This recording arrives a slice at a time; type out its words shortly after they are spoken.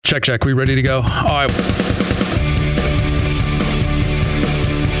Check. We ready to go? All right.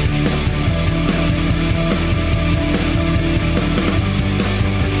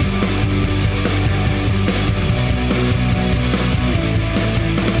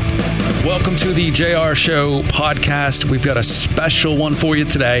 Welcome to the JAYAR Show podcast. We've got a special one for you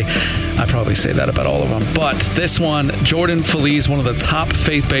today. I probably say that about all of them, but this one, Jordan Feliz, one of the top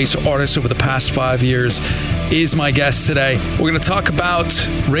faith-based artists over the past 5 years, is my guest today. We're going to talk about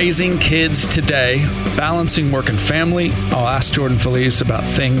raising kids today, balancing work and family. I'll ask Jordan Feliz about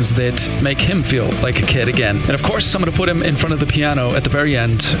things that make him feel like a kid again. And of course, I'm going to put him in front of the piano at the very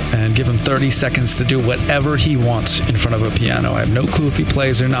end and give him 30 seconds to do whatever he wants in front of a piano. I have no clue if he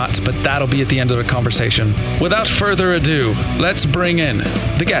plays or not, but that'll be at the end of the conversation. Without further ado, let's bring in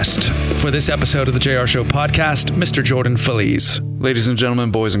the guest for this episode of the JAYAR Show podcast, Mr. Jordan Feliz. Ladies and gentlemen,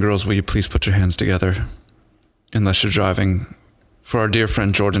 boys and girls, will you please put your hands together? Unless you're driving, for our dear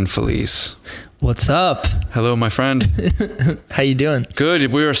friend Jordan Feliz. What's up? Hello, my friend. How you doing?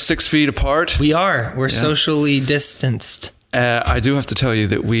 Good. We are 6 feet apart. We are. We're socially distanced. I do have to tell you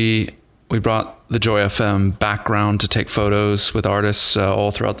that we brought the Joy FM background to take photos with artists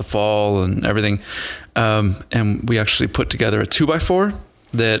all throughout the fall and everything. And we actually put together a 2x4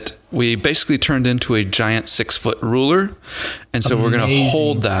 that we basically turned into a giant 6-foot ruler. And so we're going to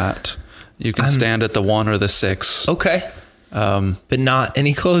hold that. You can stand at the 1 or the 6. Okay. But not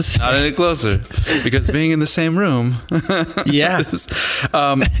any closer. Not any closer. Because being in the same room. Yeah.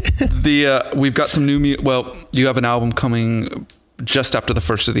 We've got some new well, you have an album coming just after the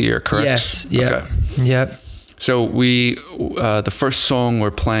first of the year, correct? Yes. Yeah. Okay. Yep. So the first song we're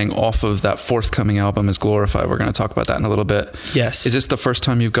playing off of that forthcoming album is Glorify. We're going to talk about that in a little bit. Yes. Is this the first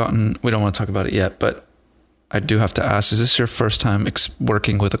time you've gotten, we don't want to talk about it yet, but I do have to ask, is this your first time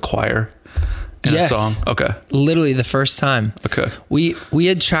working with a choir in a song? Okay. Literally the first time. Okay. We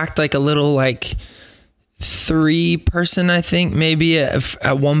had tracked like a little 3-person, I think, maybe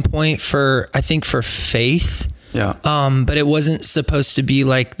at one point for Faith. Yeah. But it wasn't supposed to be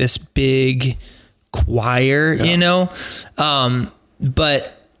like this big choir, you know?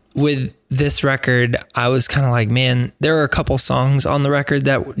 But with this record, I was kind of like, man, there are a couple songs on the record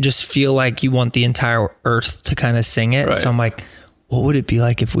that just feel like you want the entire earth to kind of sing it. Right. So I'm like, what would it be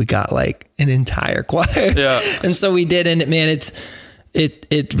like if we got like an entire choir? Yeah. And so we did, and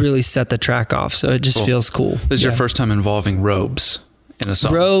it really set the track off. So it just feels cool. This is your first time involving robes in a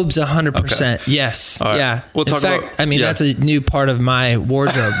song? Robes, 100%. Okay. Yes. Right. Yeah. We'll talk about. I mean, that's a new part of my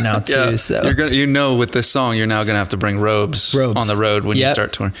wardrobe now too. Yeah. So with this song, you're now gonna have to bring robes on the road when you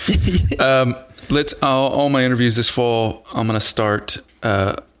start touring. All my interviews this fall, I'm gonna start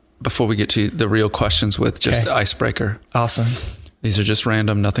before we get to the real questions with just icebreaker. Awesome. These are just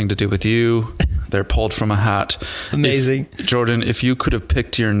random, nothing to do with you. They're pulled from a hat. Amazing. Jordan, if you could have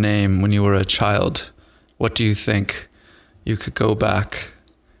picked your name when you were a child, what do you think you could go back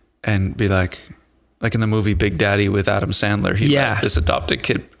and be like in the movie Big Daddy with Adam Sandler? He let this adopted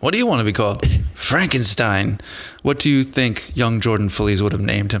kid. What do you want to be called? Frankenstein. What do you think young Jordan Feliz would have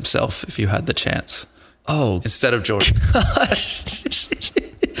named himself if you had the chance? Oh, instead of Jordan. Gosh.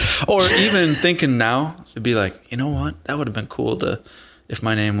 Or even thinking now, it'd be like, you know what? That would have been cool if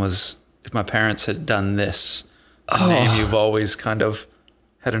my parents had done this. A name you've always kind of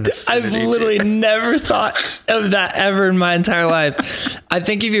had an affinity I've literally never thought of that ever in my entire life. I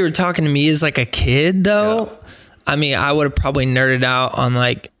think if you were talking to me as like a kid though, I mean, I would have probably nerded out on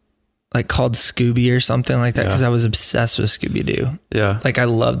like called Scooby or something like that, because I was obsessed with Scooby-Doo. Yeah. Like I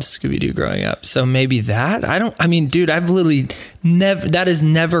loved Scooby-Doo growing up. So maybe that. Dude, I've literally that has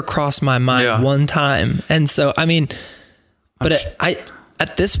never crossed my mind one time. And so, I mean, but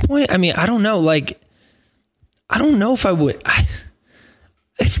at this point, I mean, I don't know. Like, I don't know if I would. I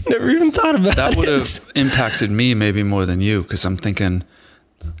never even thought about that. That would have impacted me maybe more than you, because I'm thinking,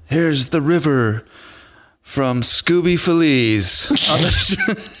 here's the river from Scooby Feliz.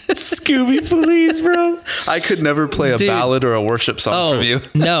 Scooby Feliz, bro. I could never play a ballad or a worship song from you.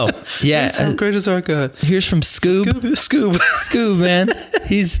 No. Yeah. How great is our God? Here's from Scoob. Scoob, man.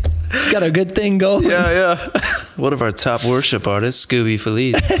 He's got a good thing going. Yeah. One of our top worship artists, Scooby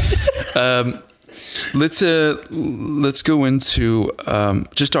Feliz. Let's go into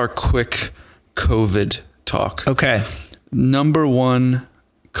just our quick COVID talk. Okay. Number one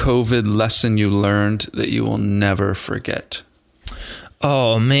COVID lesson you learned that you will never forget?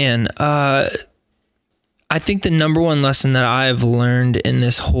 Oh man. I think the number one lesson that I've learned in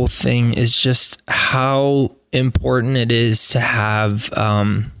this whole thing is just how important it is to have,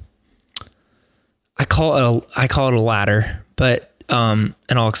 I call it a ladder, but, and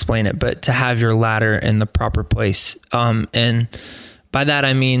I'll explain it, but to have your ladder in the proper place. And by that,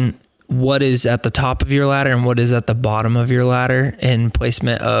 I mean, what is at the top of your ladder and what is at the bottom of your ladder in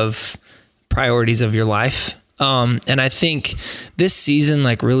placement of priorities of your life. And I think this season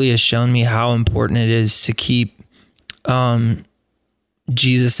like really has shown me how important it is to keep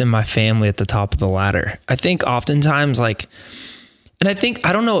Jesus and my family at the top of the ladder. I think oftentimes like, and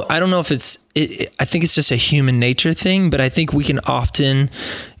I don't know if I think it's just a human nature thing, but I think we can often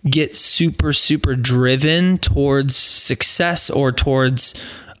get super, super driven towards success or towards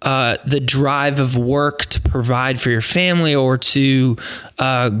the drive of work to provide for your family or to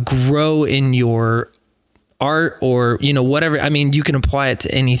grow in your art or, whatever. I mean, you can apply it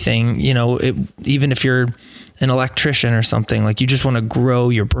to anything, even if you're an electrician or something, like you just want to grow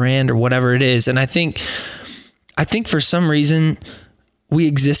your brand or whatever it is. And I think for some reason we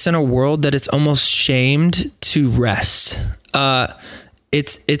exist in a world that it's almost shamed to rest.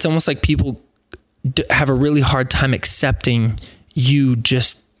 It's almost like people have a really hard time accepting you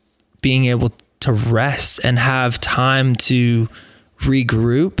just being able to rest and have time to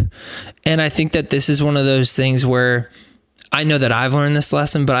regroup. And I think that this is one of those things where I know that I've learned this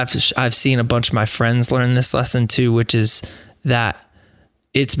lesson, but I've seen a bunch of my friends learn this lesson too, which is that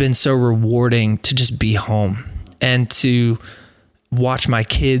it's been so rewarding to just be home and to watch my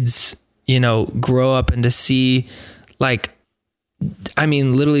kids, grow up and to see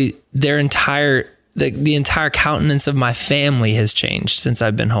literally their entire, the entire countenance of my family has changed since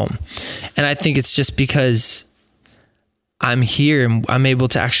I've been home. And I think it's just because I'm here and I'm able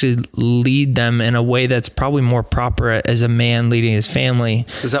to actually lead them in a way that's probably more proper as a man leading his family.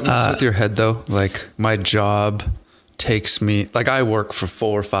 Does that mess with your head though? Like my job takes me, like I work for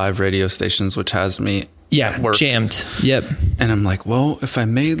 4 or 5 radio stations, which has me at work. Jammed. Yep. And I'm like, well, if I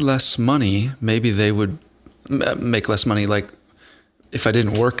made less money, maybe they would make less money. Like if I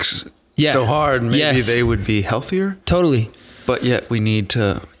didn't work so hard, maybe they would be healthier. Totally. But yet we need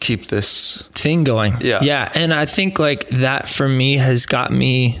to keep this thing going. Yeah. Yeah. And I think like that for me has got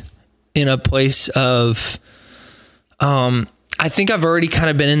me in a place of, I think I've already kind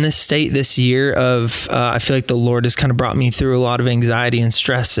of been in this state this year of, I feel like the Lord has kind of brought me through a lot of anxiety and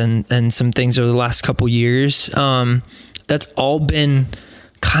stress and some things over the last couple years. That's all been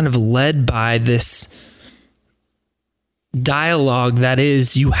kind of led by this dialogue that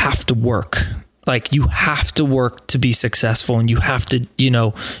is, you have to work. Like you have to work to be successful and you have to,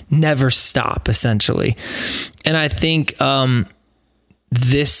 never stop essentially. And I think,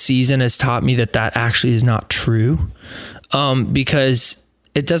 this season has taught me that actually is not true. Because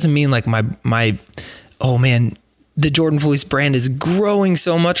it doesn't mean like oh man, the Jordan Feliz brand is growing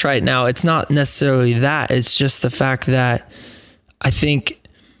so much right now. It's not necessarily that. It's just the fact that I think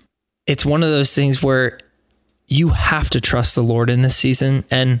it's one of those things where you have to trust the Lord in this season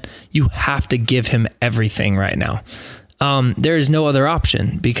and you have to give him everything right now. There is no other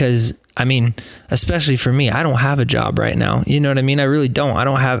option because especially for me, I don't have a job right now. You know what I mean? I really don't.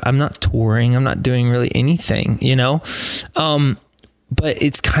 I'm not touring. I'm not doing really anything, but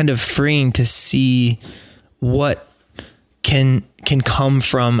it's kind of freeing to see what can come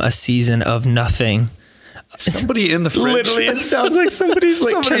from a season of nothing. Somebody in the fridge. Literally, it sounds like somebody's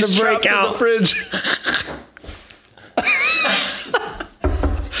trying to break out. In the fridge.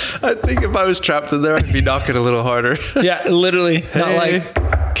 I think if I was trapped in there, I'd be knocking a little harder. Yeah, literally. Hey, not like,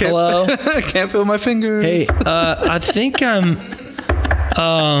 hello? I can't feel my fingers. Hey, I think I'm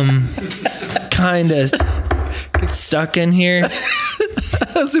kind of stuck in here.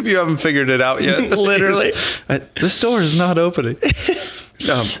 As if you haven't figured it out yet. Literally. This door is not opening. Dude,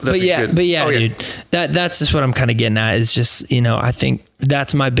 that's just what I'm kind of getting at is just, I think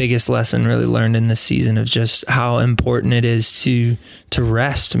that's my biggest lesson really learned in this season of just how important it is to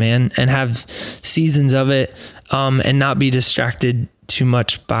rest, man, and have seasons of it, and not be distracted too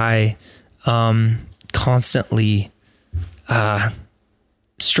much by, constantly,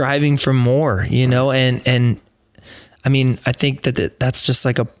 striving for more, and I think that's just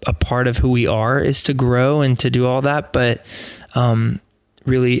like a part of who we are is to grow and to do all that. But,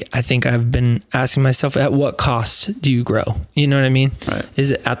 really, I think I've been asking myself, at what cost do you grow? You know what I mean? Right.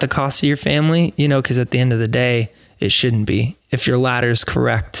 Is it at the cost of your family? Because at the end of the day, it shouldn't be. If your ladder is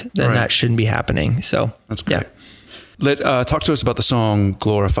correct, then that shouldn't be happening. So that's great. Yeah. Talk to us about the song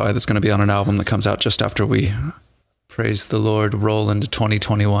Glorify that's going to be on an album that comes out just after we praise the Lord, roll into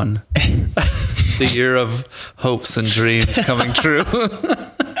 2021. The year of hopes and dreams coming true.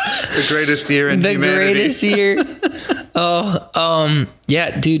 The greatest year in humanity. The greatest year. Oh,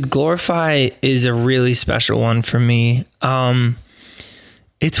 yeah, dude, Glorify is a really special one for me.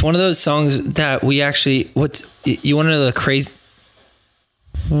 It's one of those songs that we actually, you want to know the crazy,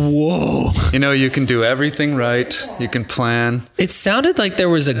 whoa. You know, you can do everything right. You can plan. It sounded like there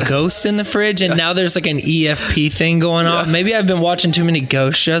was a ghost in the fridge, and now there's like an EFP thing going on. Yeah. Maybe I've been watching too many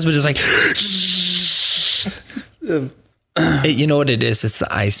ghost shows, but it's like, you know what it is? It's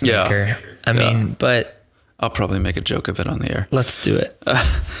the ice maker. Yeah. I mean, but I'll probably make a joke of it on the air. Let's do it.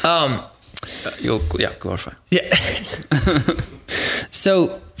 You'll glorify. Yeah.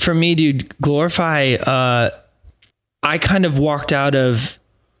 So for me, dude, glorify. I kind of walked out of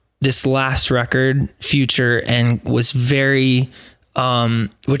this last record, Future, and was very,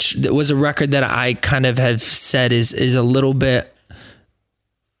 which was a record that I kind of have said is a little bit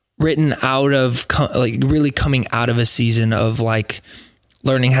written out of like really coming out of a season of like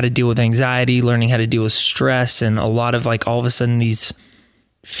learning how to deal with anxiety, learning how to deal with stress, and a lot of like all of a sudden these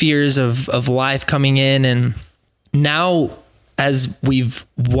fears of life coming in. And now as we've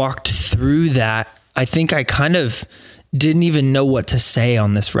walked through that, I think I kind of didn't even know what to say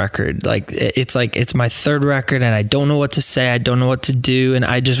on this record. Like it's my third record and I don't know what to say. I don't know what to do. And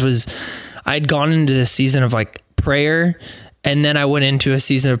I'd gone into this season of like prayer, and then I went into a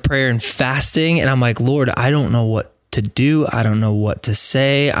season of prayer and fasting, and I'm like, Lord, I don't know what to do. I don't know what to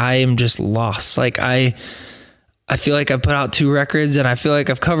say. I am just lost. Like I feel like I put out 2 records and I feel like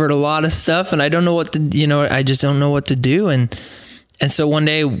I've covered a lot of stuff, and I don't know what to, I just don't know what to do. And so one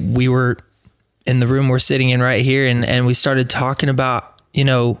day we were in the room we're sitting in right here, and we started talking about,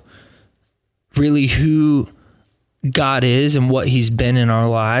 really who God is and what he's been in our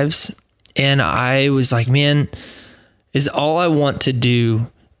lives. And I was like, man, is all I want to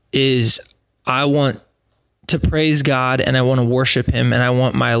do is I want to praise God, and I want to worship him, and I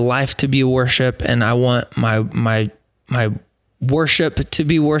want my life to be worship, and I want my worship to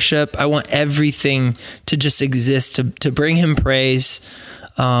be worship. I want everything to just exist to bring him praise,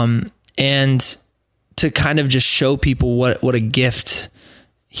 and to kind of just show people what a gift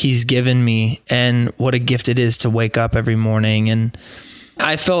he's given me, and what a gift it is to wake up every morning. And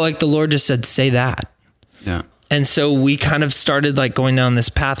I felt like the Lord just said, say that. Yeah. And so we kind of started like going down this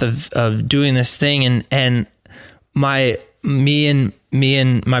path of doing this thing, and me and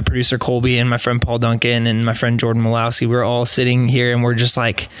my producer Colby and my friend Paul Duncan and my friend Jordan Malowski, we're all sitting here, and we're just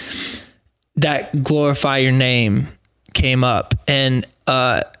like, that glorify your name came up. And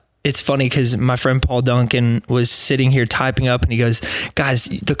it's funny because my friend Paul Duncan was sitting here typing up, and he goes, guys,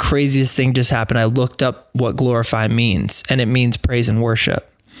 the craziest thing just happened. I looked up what glorify means, and it means praise and worship.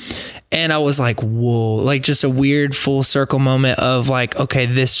 And I was like, whoa, like just a weird full circle moment of like, okay,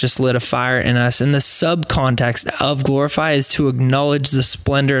 this just lit a fire in us. And the subcontext of glorify is to acknowledge the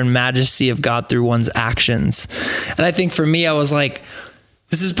splendor and majesty of God through one's actions. And I think for me, I was like,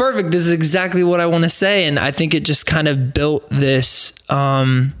 this is perfect. This is exactly what I want to say. And I think it just kind of built this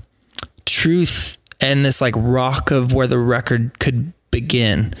truth and this like rock of where the record could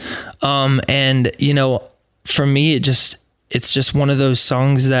begin. And, for me, it's just one of those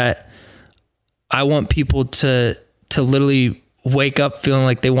songs that I want people to literally wake up feeling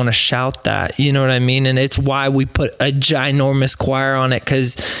like they want to shout that, you know what I mean? And it's why we put a ginormous choir on it.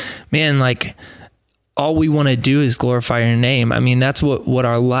 'Cause man, like all we want to do is glorify your name. I mean, that's what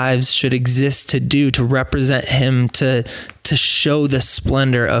our lives should exist to do, to represent him, to show the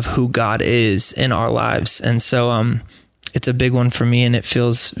splendor of who God is in our lives. And so, it's a big one for me, and it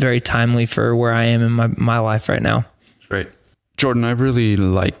feels very timely for where I am in my life right now. Great. Jordan, I really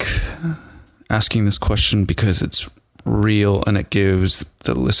like asking this question because it's real, and it gives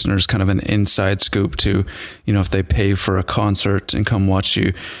the listeners kind of an inside scoop to, if they pay for a concert and come watch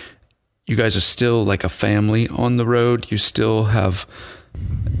you, you guys are still like a family on the road. You still have,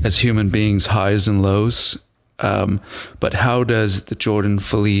 as human beings, highs and lows. But how does the Jordan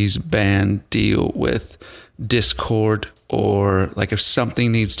Feliz band deal with discord, or like if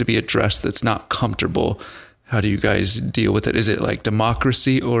something needs to be addressed that's not comfortable? How do you guys deal with it? Is it like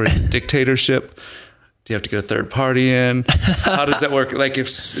democracy, or is it dictatorship? Do you have to get a third party in? How does that work? Like if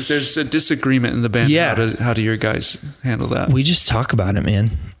there's a disagreement in the band, how do your guys handle that? We just talk about it,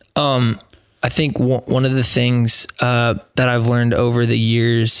 man. I think one of the things that I've learned over the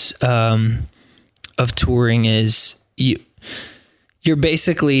years of touring is you're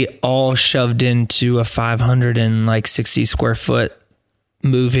basically all shoved into a 560 square foot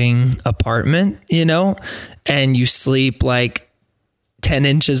moving apartment, and you sleep like 10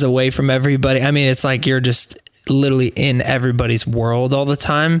 inches away from everybody. I mean, it's like you're just literally in everybody's world all the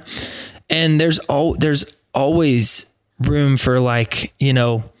time. And there's always room for like,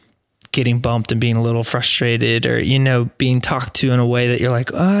 getting bumped and being a little frustrated, or, being talked to in a way that you're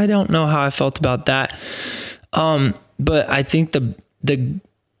like, oh, I don't know how I felt about that. But I think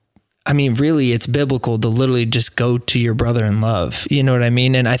I mean, really, it's biblical to literally just go to your brother in love. You know what I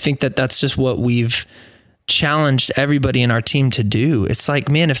mean? And I think that that's just what we've challenged everybody in our team to do. It's like,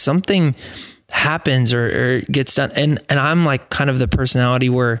 man, if something happens or gets done, and I'm like kind of the personality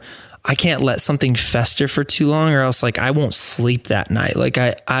where I can't let something fester for too long, or else like I won't sleep that night. Like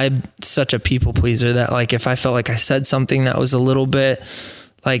I'm such a people pleaser that like if I felt like I said something that was a little bit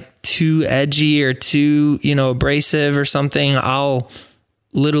like too edgy or too, abrasive or something, I'll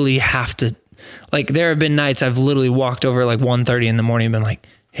literally have to, like, there have been nights I've literally walked over like 1:30 in the morning and been like,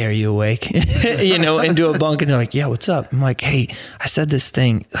 hey, are you awake? Into a bunk, and they're like, yeah, what's up? I'm like, hey, I said this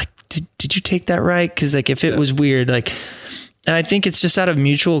thing. Like, did you take that right? Cause like, if it was weird, like, and I think it's just out of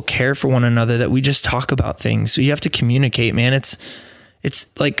mutual care for one another that we just talk about things. So you have to communicate, man. It's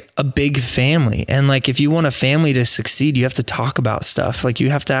like a big family. And like, if you want a family to succeed, you have to talk about stuff. Like you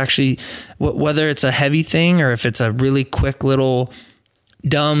have to actually, whether it's a heavy thing or if it's a really quick little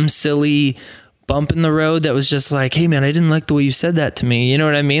dumb, silly bump in the road that was just like, hey man, I didn't like the way you said that to me. You know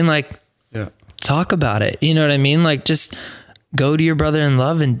what I mean? Like, talk about it. You know what I mean? Like, just go to your brother in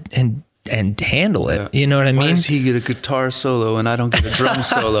love and handle it. Yeah. You know what I mean? Why does he get a guitar solo and I don't get a drum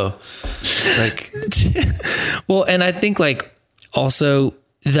solo? Like, well, and I think like also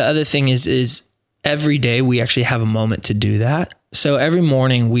the other thing is every day we actually have a moment to do that. So every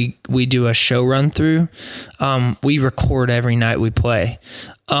morning we do a show run through. We record every night we play.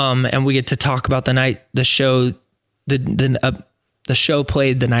 And we get to talk about the night, the show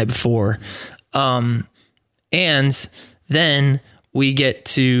played the night before. And then we get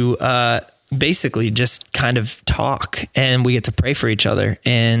to, basically just kind of talk, and we get to pray for each other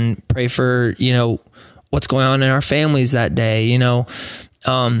and pray for, what's going on in our families that day,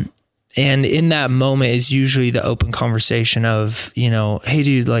 and in that moment is usually the open conversation of, hey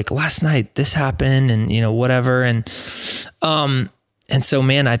dude, like last night this happened and, whatever. And so,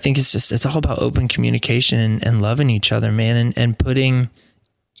 man, I think it's all about open communication and loving each other, man, and putting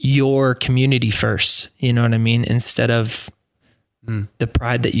your community first, you know what I mean? Instead of the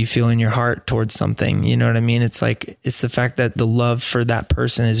pride that you feel in your heart towards something, you know what I mean? It's like, it's the fact that the love for that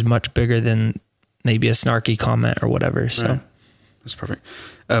person is much bigger than maybe a snarky comment or whatever. So right. That's perfect.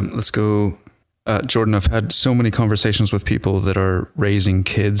 Let's go. Jordan, I've had so many conversations with people that are raising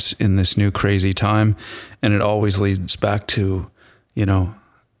kids in this new crazy time. And it always leads back to,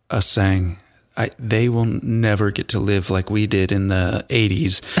 us saying, they will never get to live like we did in the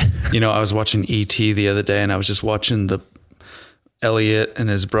 80s. I was watching E.T. the other day, and I was just watching Elliot and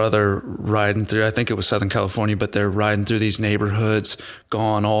his brother riding through, I think it was Southern California, but they're riding through these neighborhoods,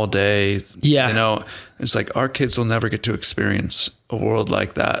 gone all day. Yeah. It's like our kids will never get to experience a world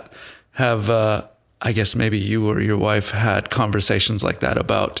like that. Have, I guess maybe you or your wife had conversations like that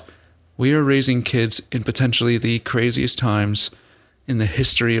about, we are raising kids in potentially the craziest times in the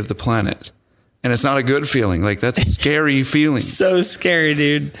history of the planet. And it's not a good feeling. Like, that's a scary feeling. So scary,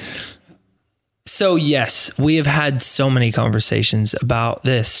 dude. So yes, we have had so many conversations about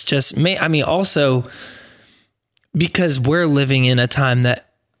this. Also because we're living in a time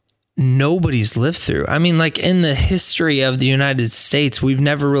that nobody's lived through. I mean, like in the history of the United States, we've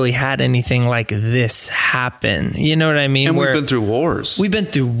never really had anything like this happen. You know what I mean? And we've been through wars.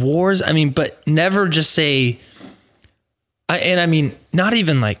 I mean, but never just not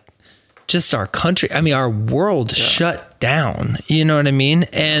even like just our country. I mean, our world shut down. You know what I mean?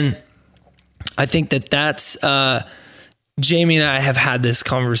 And I think that's, Jamie and I have had this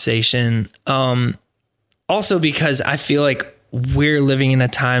conversation, also because I feel like we're living in a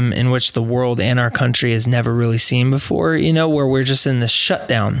time in which the world and our country has never really seen before, where we're just in this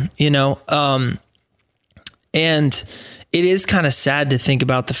shutdown, and it is kind of sad to think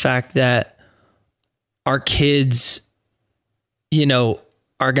about the fact that our kids,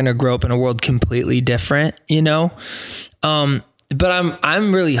 are going to grow up in a world completely different, but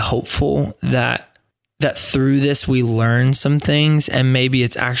I'm really hopeful that through this we learn some things, and maybe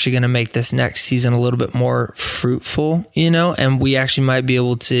it's actually going to make this next season a little bit more fruitful, and we actually might be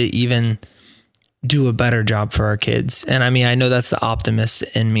able to even do a better job for our kids. And I mean, I know that's the optimist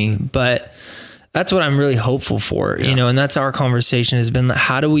in me, but that's what I'm really hopeful for, and that's our conversation has been,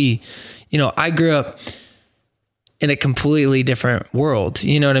 how do we, I grew up in a completely different world.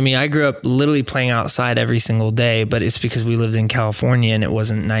 You know what I mean? I grew up literally playing outside every single day, but it's because we lived in California and it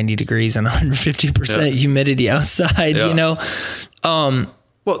wasn't 90 degrees and 150% humidity outside,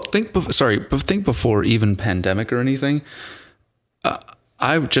 Well, think before even pandemic or anything,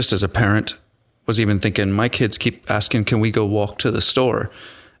 I just as a parent was even thinking, my kids keep asking, can we go walk to the store?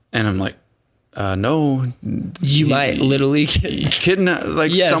 And I'm like, No, You might literally get kidnap.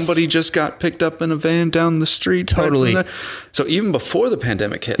 Like Yes. somebody just got picked up in a van down the street. right Totally. from there. So even before the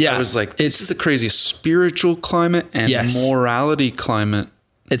pandemic hit, Yeah, I was like, this it's- is the craziest spiritual climate and Yes. morality climate.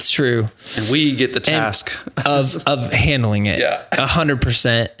 it's true. And we get the task. of handling it. Yeah.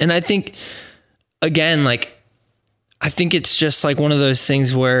 100%. And I think, again, like, I think it's just like one of those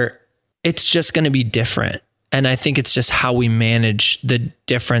things where it's just going to be different. And I think it's just how we manage the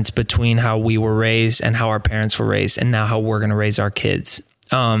difference between how we were raised and how our parents were raised and now how we're going to raise our kids.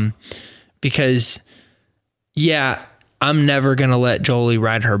 Because yeah, I'm never going to let Jolie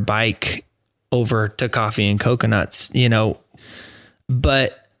ride her bike over to coffee and coconuts, you know,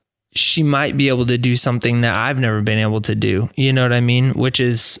 but she might be able to do something that I've never been able to do. You know what I mean? Which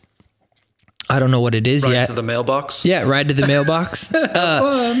is, I don't know what it is Right yet. to the mailbox. Yeah, ride to the mailbox.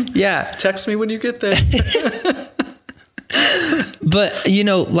 Yeah. Text me when you get there. But, you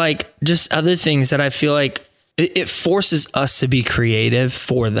know, like just other things that I feel like it forces us to be creative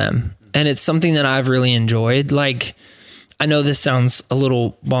for them. And it's something that I've really enjoyed. Like, I know this sounds a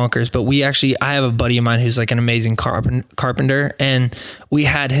little bonkers, but I have a buddy of mine who's like an amazing carpenter, and we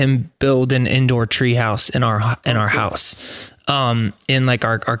had him build an indoor tree house in our house, in like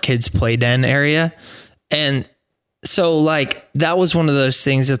our kids' play den area. And so like, that was one of those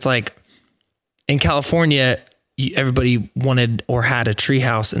things that's like, in California, everybody wanted or had a tree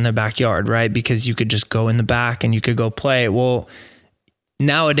house in their backyard, right? Because you could just go in the back and you could go play. Well,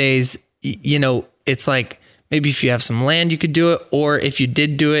 nowadays, you know, it's like, maybe if you have some land, you could do it. Or if you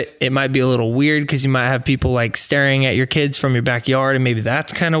did do it, it might be a little weird because you might have people like staring at your kids from your backyard. And maybe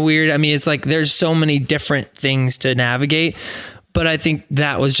that's kind of weird. I mean, it's like, there's so many different things to navigate, but I think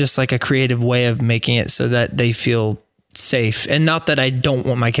that was just like a creative way of making it so that they feel safe. And not that I don't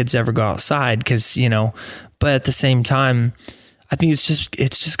want my kids to ever go outside, because, you know, but at the same time, I think it's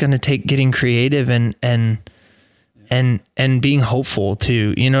just going to take getting creative and being hopeful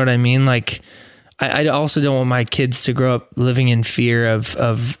too. You know what I mean? Like, I also don't want my kids to grow up living in fear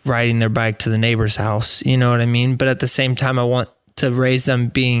of riding their bike to the neighbor's house. You know what I mean? But at the same time, I want to raise them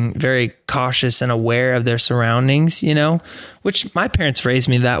being very cautious and aware of their surroundings, you know, which my parents raised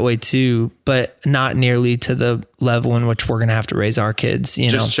me that way too, but not nearly to the level in which we're going to have to raise our kids, you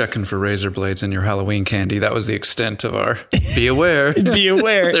Just know. checking for razor blades in your Halloween candy. That was the extent of our be aware. Be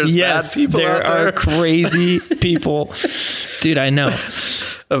aware. There's yes, bad people there out there. are crazy people. Dude, I know.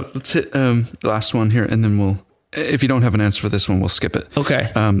 Let's hit the last one here, and then if you don't have an answer for this one, we'll skip it. Okay.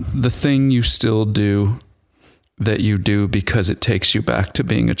 The thing you still do that you do because it takes you back to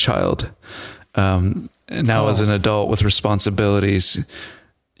being a child. Now as an adult with responsibilities,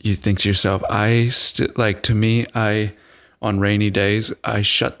 you think to yourself, on rainy days, I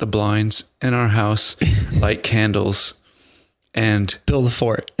shut the blinds in our house, light candles, and build a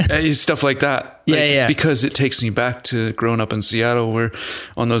fort. Stuff like that. Yeah. Because it takes me back to growing up in Seattle, where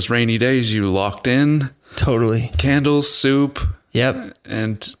on those rainy days you locked in. Totally. Candles, soup. Yep.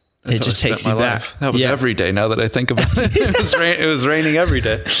 And it just takes you back. That was every day. Now that I think about it, it was raining every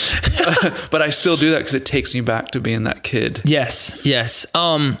day. But I still do that because it takes me back to being that kid. Yes.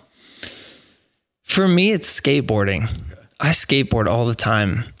 For me, it's skateboarding. I skateboard all the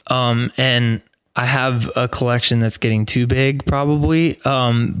time. And I have a collection that's getting too big probably.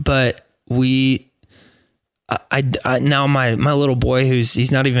 But now my little boy,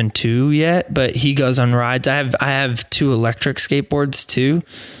 he's not even 2 yet, but he goes on rides. I have 2 electric skateboards too,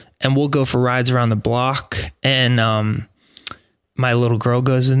 and we'll go for rides around the block. And my little girl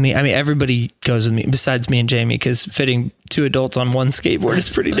goes with me. I mean, everybody goes with me besides me and Jamie, because fitting 2 adults on one skateboard is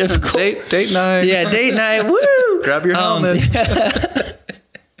pretty difficult. Date night. Yeah, date night. Woo! Grab your helmet.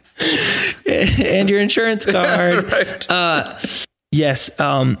 And your insurance card. Right. Yes.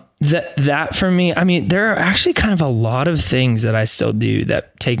 That for me, I mean, there are actually kind of a lot of things that I still do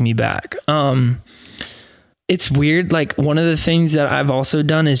that take me back. It's weird. Like, one of the things that I've also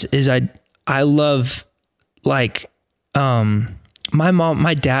done is I love, like,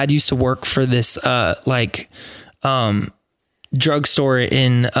 my dad used to work for this, drugstore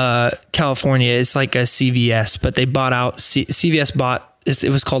in, California. It's like a CVS, but they bought out, CVS bought, it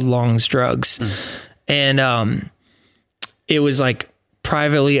was called Long's Drugs. And, it was like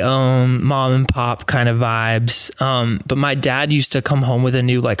privately owned, mom and pop kind of vibes. But my dad used to come home with a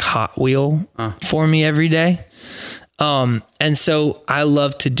new like Hot Wheel for me every day. And so I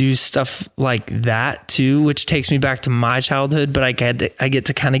love to do stuff like that too, which takes me back to my childhood, but I get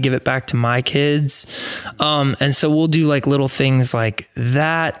to kind of give it back to my kids. And so we'll do like little things like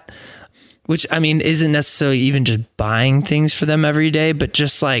that, which, I mean, isn't necessarily even just buying things for them every day, but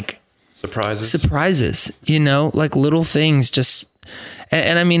just like surprises, you know, like little things just,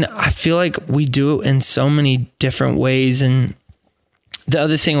 And I mean, I feel like we do it in so many different ways. And the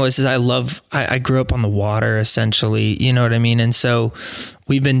other thing is I grew up on the water essentially, you know what I mean? And so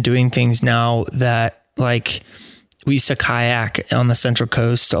we've been doing things now that like we used to kayak on the Central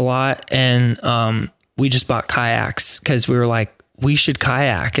Coast a lot. And, we just bought kayaks because we were like, we should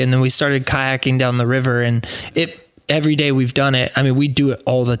kayak. And then we started kayaking down the river, and every day we've done it. I mean, we do it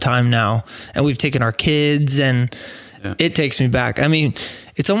all the time now, and we've taken our kids, and it takes me back. I mean,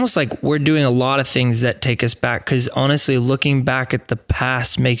 it's almost like we're doing a lot of things that take us back. Cause honestly, looking back at the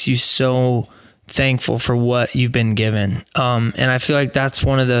past makes you so thankful for what you've been given. And I feel like that's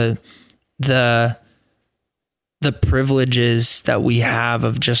one of the privileges that we have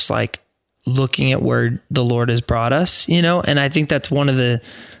of just like looking at where the Lord has brought us, you know? And I think that's one of the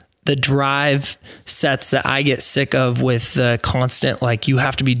drive sets that I get sick of, with the constant, like, you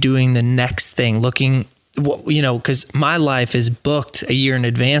have to be doing the next thing, looking, you know, cause my life is booked a year in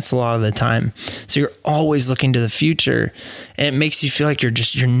advance a lot of the time. So you're always looking to the future, and it makes you feel like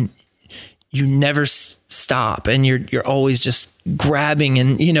you never stop, and you're always just grabbing,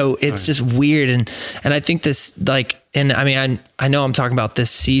 and you know, it's just weird. And I think this, like, and I mean, I know I'm talking about this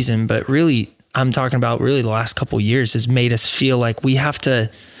season, but really I'm talking about really the last couple of years has made us feel like we have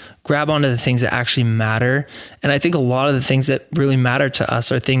to grab onto the things that actually matter. And I think a lot of the things that really matter to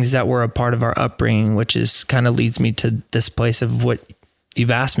us are things that were a part of our upbringing, which is kind of leads me to this place of what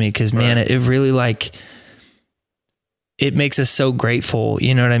you've asked me. Cause man, it really like, it makes us so grateful.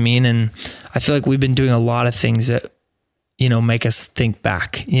 You know what I mean? And I feel like we've been doing a lot of things that, you know, make us think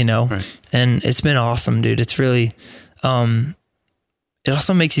back, you know, and it's been awesome, dude. It's really, it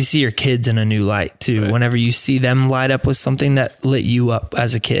also makes you see your kids in a new light too. Whenever you see them light up with something that lit you up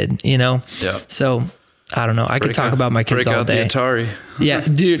as a kid, you know? Yeah. So I don't know. I could talk about my kids all day. The Atari. Yeah,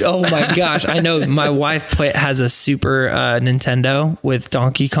 dude. Oh my gosh. I know my wife has a Super Nintendo with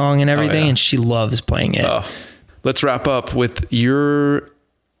Donkey Kong and everything, and she loves playing it. Let's wrap up with your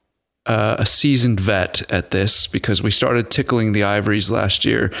a seasoned vet at this, because we started tickling the ivories last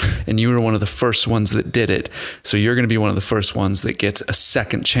year, and you were one of the first ones that did it. So you're going to be one of the first ones that gets a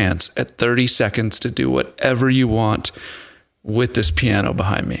second chance at 30 seconds to do whatever you want with this piano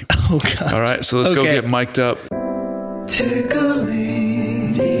behind me. Oh God. All right. So let's go get mic'd up.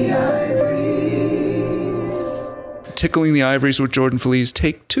 Tickling the ivories. Tickling the Ivories with Jordan Feliz,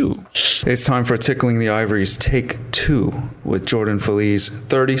 take 2. It's time for Tickling the Ivories, take 2 with Jordan Feliz.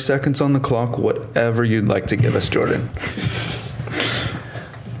 30 seconds on the clock, whatever you'd like to give us, Jordan.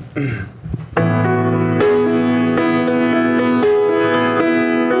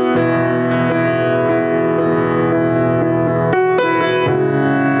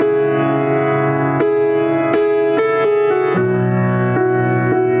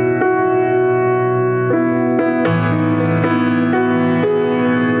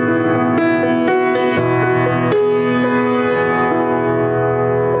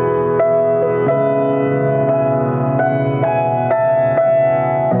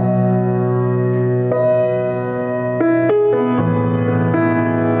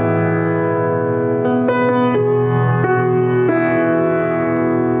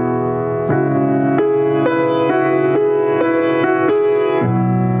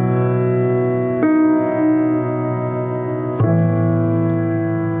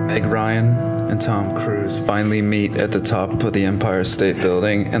 Tom Cruise finally meet at the top of the Empire State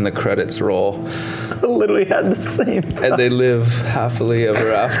Building, and the credits roll. I literally had the same thought. And they live happily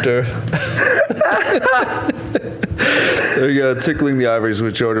ever after. There you go. Tickling the Ivories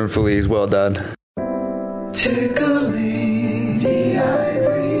with Jordan Feliz. Well done. Tickling the ivories.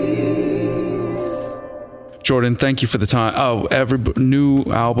 Jordan, thank you for the time. Oh, every new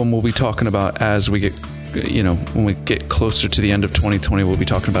album we'll be talking about as we get, you know, when we get closer to the end of 2020, we'll be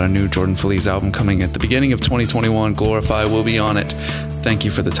talking about a new Jordan Feliz album coming at the beginning of 2021. Glorify will be on it. Thank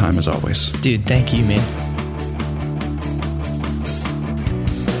you for the time as always. Dude, thank you, man.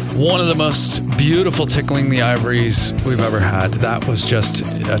 One of the most beautiful Tickling the Ivories we've ever had. That was just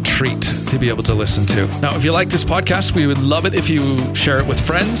a treat to be able to listen to. Now, if you like this podcast, we would love it if you share it with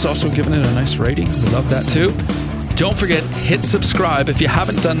friends. Also giving it a nice rating. We love that too. Don't forget, hit subscribe. If you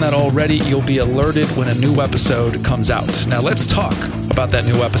haven't done that already, you'll be alerted when a new episode comes out. Now, let's talk about that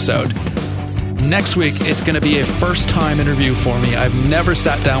new episode. Next week, it's going to be a first-time interview for me. I've never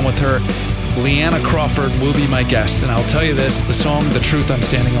sat down with her. Leanna Crawford will be my guest. And I'll tell you this, the song, The Truth I'm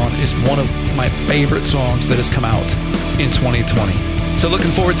Standing On, is one of my favorite songs that has come out in 2020. So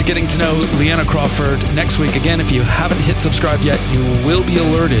looking forward to getting to know Leanna Crawford next week. Again, if you haven't hit subscribe yet, you will be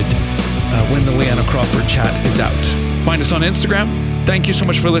alerted when the Leanna Crawford chat is out. Find us on Instagram. Thank you so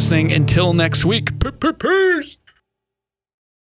much for listening. Until next week. Peace.